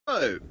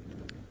Oh,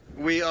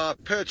 we are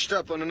perched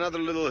up on another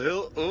little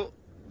hill. Oh,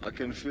 I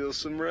can feel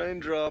some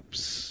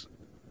raindrops.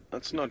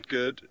 That's not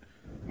good.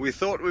 We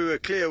thought we were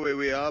clear where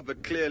we are,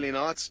 but clearly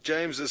not.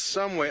 James is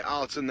somewhere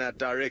out in that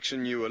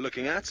direction you were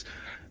looking at.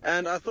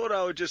 And I thought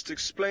I would just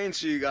explain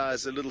to you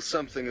guys a little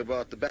something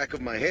about the back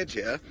of my head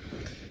here.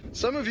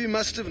 Some of you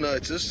must have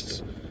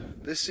noticed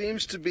there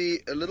seems to be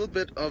a little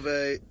bit of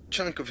a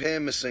chunk of hair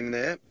missing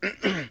there.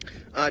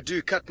 I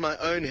do cut my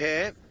own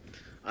hair.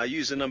 I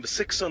use a number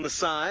 6 on the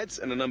sides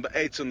and a number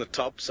 8 on the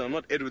top, so I'm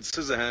not Edward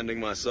Scissorhanding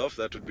myself.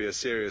 That would be a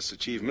serious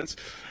achievement.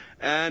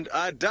 And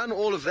I'd done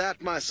all of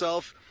that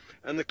myself,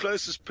 and the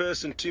closest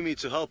person to me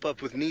to help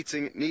up with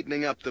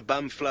neatening up the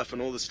bum fluff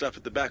and all the stuff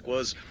at the back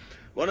was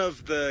one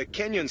of the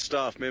Kenyan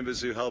staff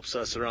members who helps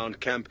us around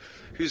camp,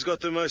 who's got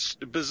the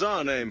most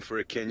bizarre name for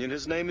a Kenyan.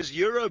 His name is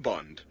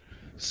Eurobond.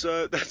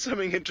 So that's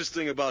something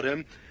interesting about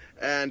him.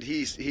 And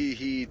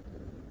he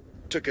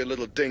took a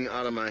little ding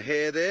out of my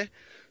hair there.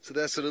 So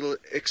that's a little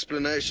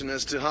explanation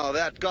as to how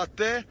that got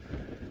there.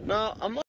 Now, I'm not